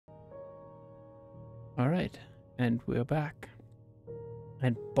All right, and we're back.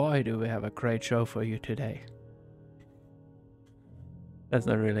 And boy, do we have a great show for you today. That's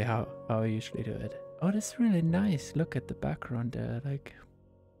not really how I usually do it. Oh, that's really nice. Look at the background there, like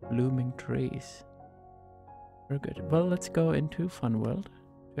blooming trees. Very good. Well, let's go into funworld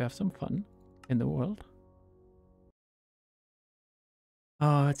to have some fun in the world.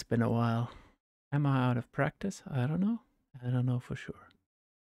 Oh, it's been a while. Am I out of practice? I don't know. I don't know for sure.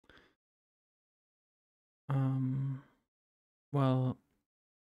 Well,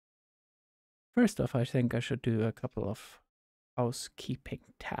 first off, I think I should do a couple of housekeeping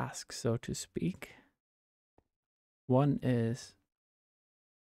tasks, so to speak. One is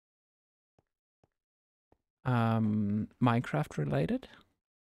Minecraft related,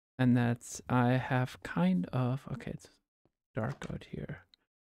 and that's I have kind of, okay, it's dark out here.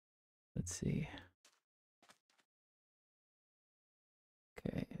 Let's see.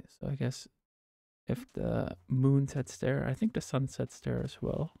 Okay, so I guess if the moon sets there, I think the sun sets there as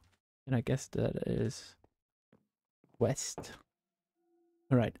well, and I guess that is west.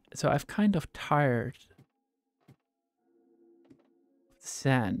 All right, so I've kind of tired of the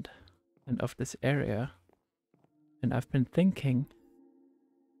sand and of this area, and I've been thinking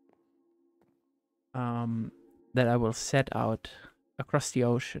that I will set out across the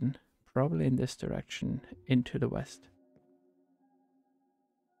ocean, probably in this direction, into the west.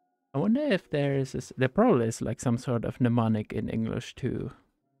 I wonder if there probably is like some sort of mnemonic in English too,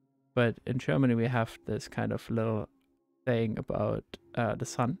 but in Germany we have this kind of little saying about the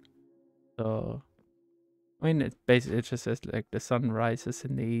sun. So, I mean, it just says like the sun rises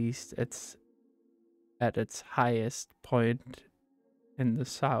in the east. It's at its highest point in the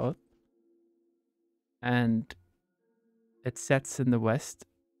south, and it sets in the west,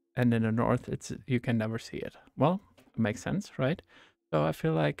 and in the north you can never see it. Well, it makes sense, right? So I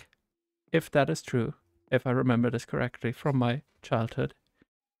feel like if that is true, if I remember this correctly from my childhood,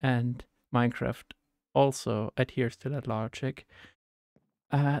 and Minecraft also adheres to that logic,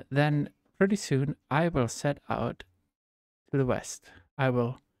 then pretty soon I will set out to the west. I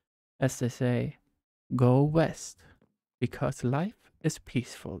will, as they say, go west, because life is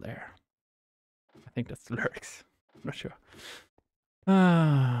peaceful there. I think that's the lyrics. I'm not sure.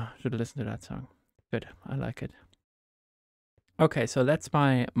 Should listen to that song. Good, I like it. Okay, so that's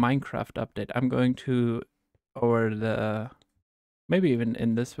my Minecraft update. I'm going to, maybe even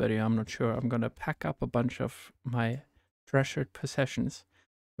in this video, I'm not sure, I'm gonna pack up a bunch of my treasured possessions.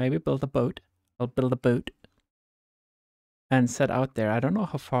 Maybe build a boat. I'll build a boat and set out there. I don't know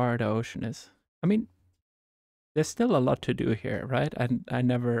how far the ocean is. I mean, there's still a lot to do here, right? And I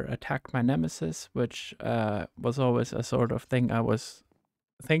never attacked my nemesis, which was always a sort of thing I was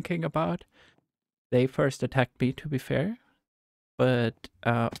thinking about. They first attacked me, to be fair. But,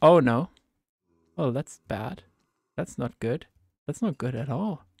 oh no. Oh, that's bad. That's not good. That's not good at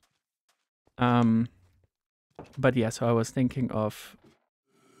all. But yeah, so I was thinking of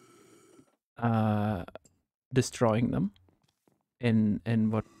destroying them in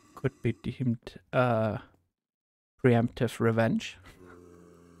what could be deemed preemptive revenge.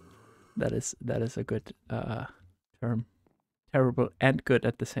 That is a good term. Terrible and good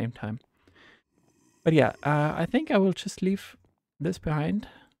at the same time. But yeah, I think I will just leave this behind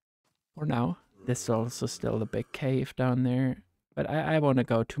for now. There's also still the big cave down there, but I want to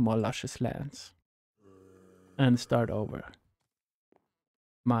go to more luscious lands and start over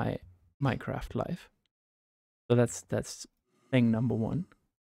my Minecraft life. So that's thing number one.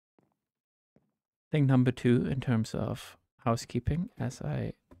 Thing number two, in terms of housekeeping, as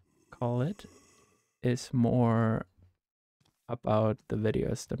I call it, is more about the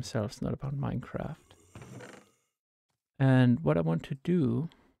videos themselves, not about Minecraft. And what I want to do,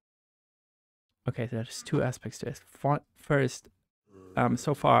 okay, there's two aspects to this. First,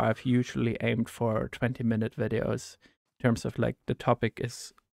 so far I've usually aimed for 20-minute videos in terms of like the topic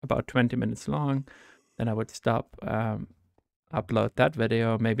is about 20 minutes long. Then I would stop, upload that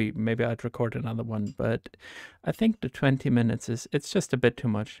video. Maybe I'd record another one, but I think the 20 minutes it's just a bit too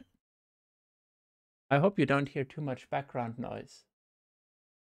much. I hope you don't hear too much background noise.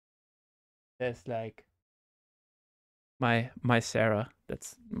 There's like my Sarah,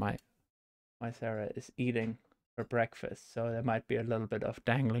 that's my Sarah is eating for breakfast, so there might be a little bit of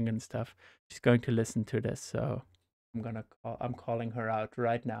dangling and stuff. She's going to listen to this, so I'm calling her out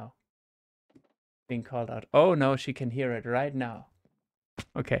right now. Being called out. Oh no, she can hear it right now.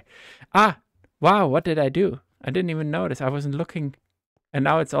 Okay. Ah, wow, what did I do? I didn't even notice. I wasn't looking, and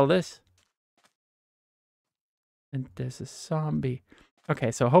now it's all this. And there's a zombie.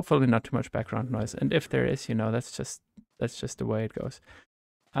 Okay, so hopefully not too much background noise. And if there is, you know, that's just the way it goes.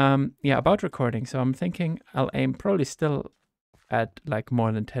 Yeah, about recording. So I'm thinking I'll aim probably still at like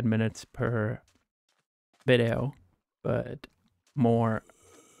more than 10 minutes per video, but more,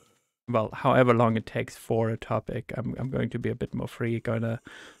 well, however long it takes for a topic. I'm going to be a bit more free, gonna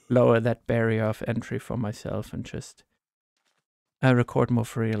lower that barrier of entry for myself and just record more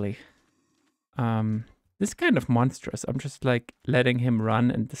freely. This is kind of monstrous. I'm just like letting him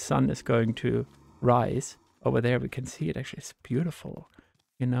run, and the sun is going to rise over there. We can see it actually. It's beautiful,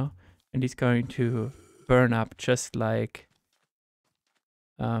 you know? And he's going to burn up just like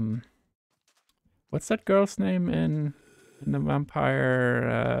what's that girl's name in the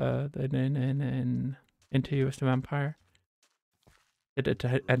vampire in Interview with the Vampire? Is it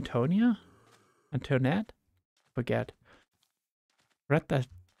Antonia? Antoinette? Forget. Read that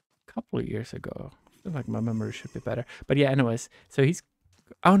a couple of years ago. I feel like my memory should be better. But yeah, anyways, so he's,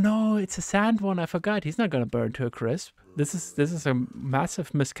 oh no, it's a sand one. I forgot. He's not gonna burn to a crisp. This is a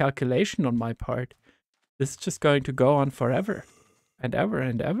massive miscalculation on my part. This is just going to go on forever and ever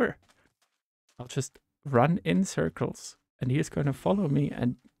and ever. I'll just run in circles and he is going to follow me,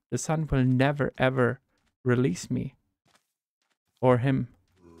 and the sun will never ever release me or him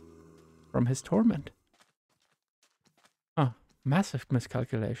from his torment. Oh, massive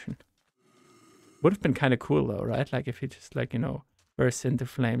miscalculation. Would have been kind of cool though, right? Like if he just like, you know, bursts into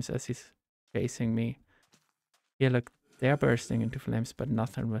flames as he's chasing me. Yeah, look, they're bursting into flames, but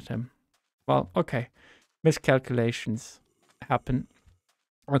nothing with him. Well, okay. Miscalculations happen.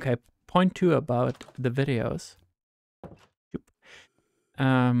 Okay, point 2 about the videos.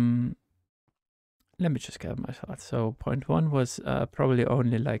 Let me just gather my thoughts. So point 1 was probably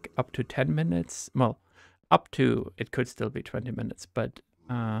only like up to 10 minutes. Well, up to, it could still be 20 minutes, but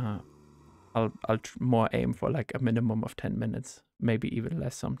I'll more aim for like a minimum of 10 minutes, maybe even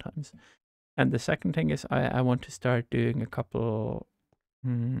less sometimes. And the second thing is I want to start doing a couple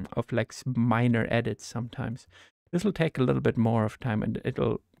of like minor edits sometimes. This will take a little bit more of time, and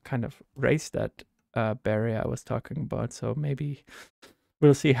it'll kind of raise that barrier I was talking about. So maybe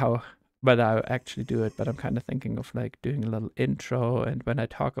we'll see how, but I'll actually do it. But I'm kind of thinking of like doing a little intro, and when I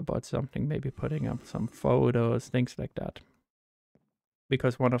talk about something, maybe putting up some photos, things like that.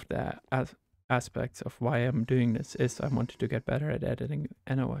 Because one of the aspects of why I'm doing this is I wanted to get better at editing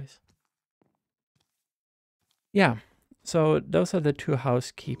anyways. Yeah, so those are the 2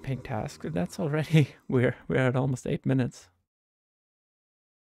 housekeeping tasks. That's already, we're at almost 8 minutes.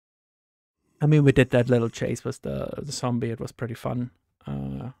 I mean, we did that little chase with the zombie. It was pretty fun.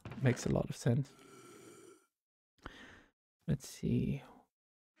 Makes a lot of sense. Let's see.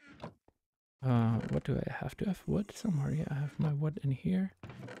 What do I have? Do I have wood somewhere? Yeah, I have my wood in here.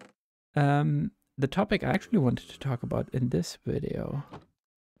 The topic I actually wanted to talk about in this video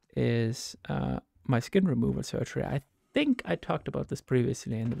is my skin removal surgery. I think I talked about this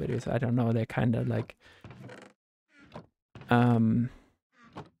previously in the videos. I don't know. They're kind of like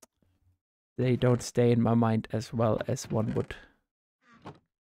they don't stay in my mind as well as one would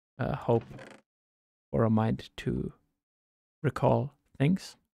hope for a mind to recall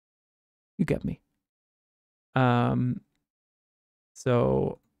things. You get me.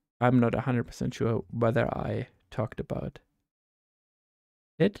 So I'm not 100% sure whether I talked about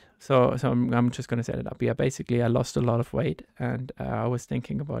it. So I'm just gonna set it up. Yeah, basically I lost a lot of weight, and I was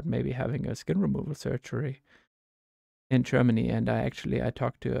thinking about maybe having a skin removal surgery in Germany, and I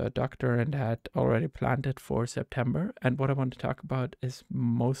talked to a doctor and had already planned it for September. And what I want to talk about is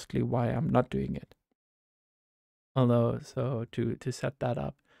mostly why I'm not doing it. Although, so to set that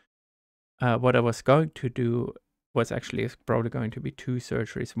up, what I was going to do was actually probably going to be 2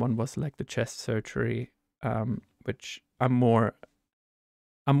 surgeries. One was like the chest surgery, which I'm more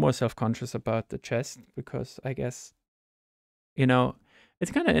self-conscious about the chest because I guess, you know,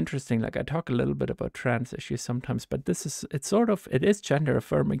 it's kind of interesting. Like I talk a little bit about trans issues sometimes, but it is gender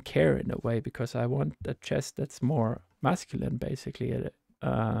affirming care in a way, because I want a chest that's more masculine basically.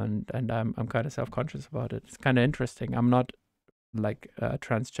 And I'm kind of self-conscious about it. It's kind of interesting. I'm not like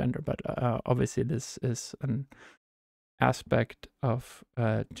transgender, but obviously this is an aspect of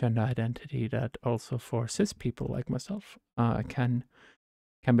gender identity that also for cis people like myself can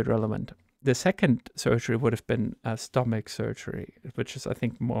be relevant. The second surgery would have been a stomach surgery, which is I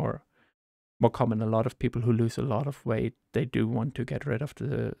think more common. A lot of people who lose a lot of weight, they do want to get rid of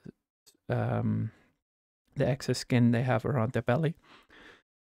the excess skin they have around their belly.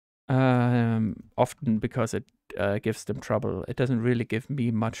 Often because it gives them trouble. It doesn't really give me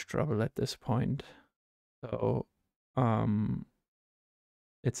much trouble at this point. So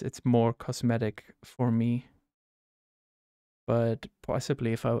it's more cosmetic for me. But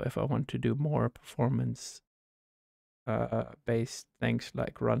possibly if I want to do more performance based things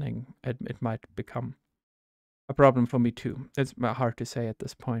like running, it might become a problem for me too. It's hard to say at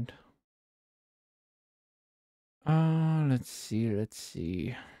this point. Let's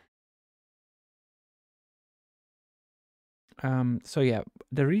see. So yeah,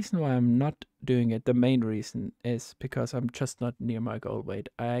 the reason why I'm not doing it, the main reason is because I'm just not near my goal weight.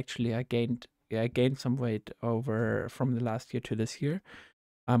 I gained some weight over from the last year to this year.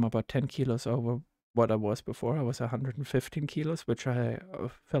 I'm about 10 kilos over what I was before. I was 115 kilos, which I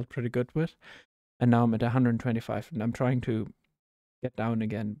felt pretty good with. And now I'm at 125 and I'm trying to get down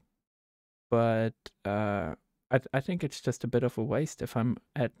again. But I think it's just a bit of a waste if I'm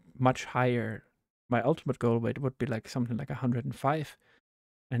at much higher. My ultimate goal weight would be like something like 105,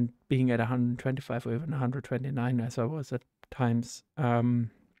 and being at 125 or even 129 as I was at times,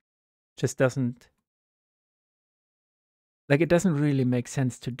 just doesn't, like, it doesn't really make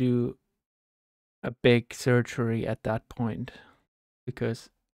sense to do a big surgery at that point, because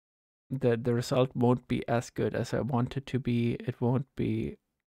the result won't be as good as I want it to be. It won't be,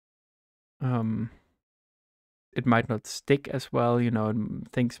 it might not stick as well, and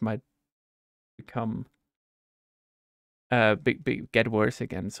things might become get worse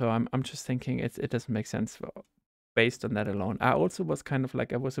again. So I'm just thinking it doesn't make sense based on that alone. I also was kind of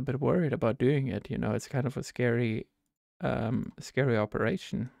like, I was a bit worried about doing it. It's kind of a scary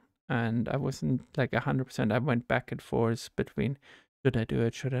operation, and I wasn't like 100%. I went back and forth between should I do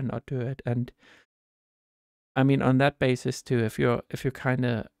it, should I not do it, and I mean on that basis too. If you're kind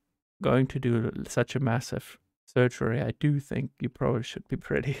of going to do such a massive surgery, I do think you probably should be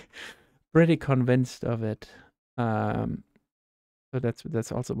pretty convinced of it. So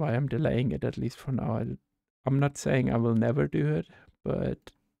that's also why I'm delaying it, at least for now. I'm not saying I will never do it,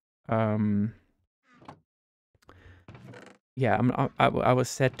 but yeah, I was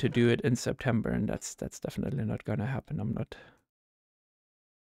set to do it in September, and that's definitely not gonna happen. I'm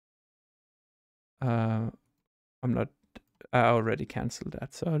not. I already canceled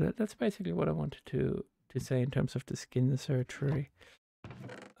that. So that's basically what I wanted to say in terms of the skin surgery.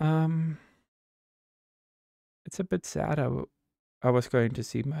 It's a bit sad. I was going to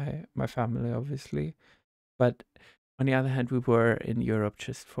see my family, obviously, but on the other hand, we were in Europe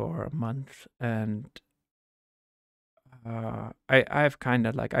just for a month, and I've kind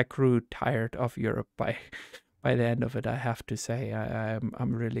of like, I grew tired of Europe by by the end of it. I have to say,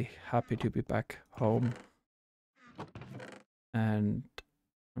 I'm really happy to be back home, and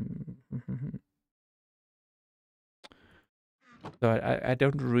so I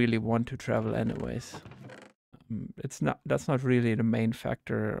don't really want to travel anyways. That's not really the main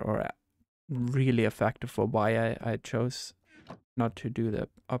factor, or really a factor for why I chose not to do the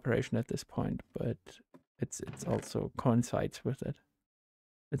operation at this point, but it's also coincides with it.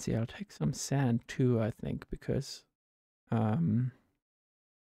 Let's see, I'll take some sand too, I think, because I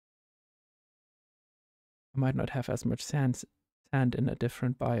might not have as much sand in a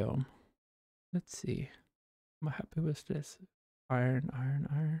different biome. Let's see. Am I happy with this? Iron.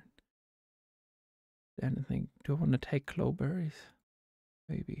 Anything? Do I want to take cloveberries?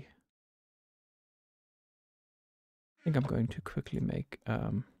 Maybe. I think I'm going to quickly make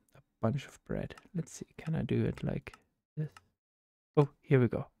a bunch of bread. Let's see. Can I do it like this? Oh, here we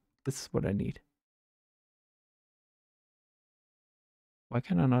go. This is what I need. Why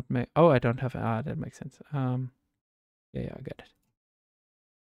can I not make? Oh, I don't have. That makes sense. Yeah, I get it.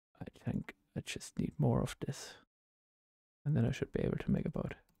 I think I just need more of this, and then I should be able to make a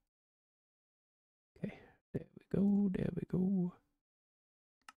boat. Okay, there we go. There we go.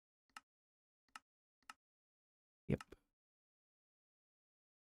 Yep.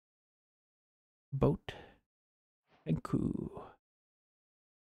 Boat. And cool.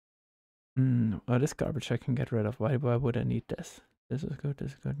 Oh, this garbage I can get rid of. Why would I need this? This is good.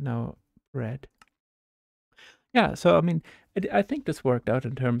 This is good. Now bread. Yeah, so I mean, I think this worked out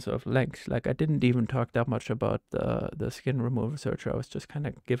in terms of length. Like, I didn't even talk that much about the skin removal surgery. I was just kind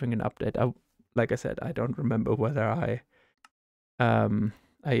of giving an update. Like I said, I don't remember whether I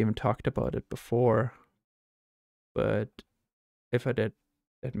even talked about it before, but if I did,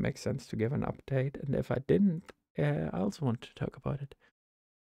 it makes sense to give an update. And if I didn't, I also want to talk about it.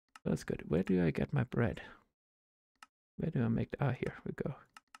 That's good. Where do I get my bread? Where do I make? Here we go.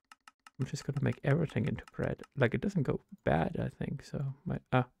 I'm just gonna make everything into bread. Like, it doesn't go bad, I think. So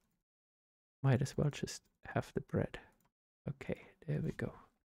might as well just have the bread. Okay, there we go.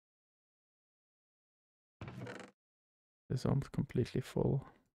 This arm's completely full.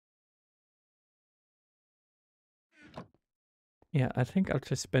 Yeah, I think I'll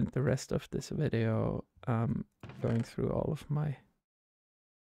just spend the rest of this video going through all of my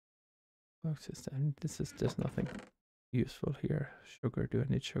boxes, and there's nothing useful here? Sugar, do I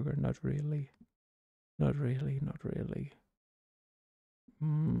need sugar? Not really. Not really, not really.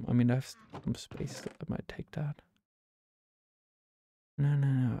 I mean, I have some space, I might take that.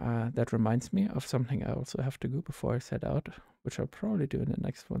 No. That reminds me of something I also have to do before I set out, which I'll probably do in the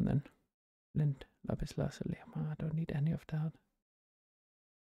next one then. Flint, lapis lazuli. I don't need any of that.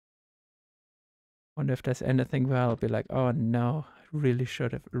 Wonder if there's anything where I'll be like, oh no, really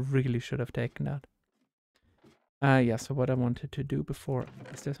should have taken that. Yeah, so what I wanted to do before,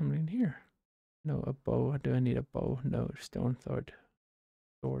 is there something in here? No, a bow. Do I need a bow? No, stone sword.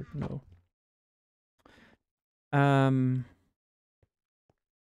 No. I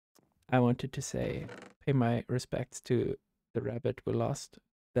wanted to say, pay my respects to the rabbit we lost,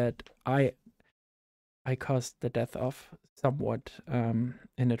 that I caused the death of somewhat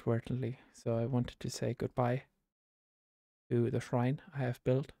inadvertently. So I wanted to say goodbye to the shrine I have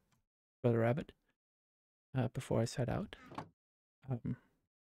built for the rabbit before I set out.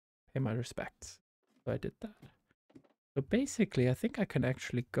 Pay my respects. So I did that. So basically, I think I can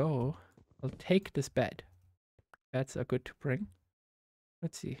actually go. I'll take this bed. Beds are good to bring.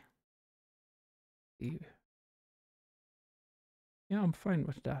 Let's see. Yeah, I'm fine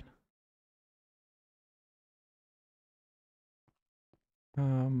with that.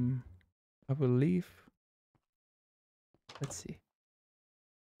 I will leave. Let's see.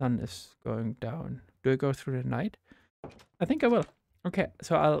 Sun is going down. Do I go through the night? I think I will. Okay,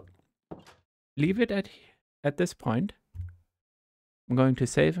 so I'll leave it at this point. I'm going to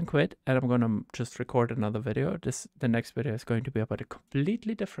save and quit, and I'm going to just record another video. The next video is going to be about a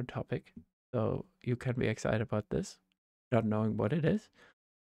completely different topic, so you can be excited about this, not knowing what it is.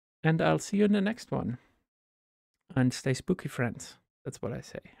 And I'll see you in the next one. And stay spooky, friends. That's what I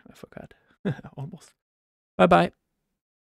say. I forgot. Almost. Bye-bye.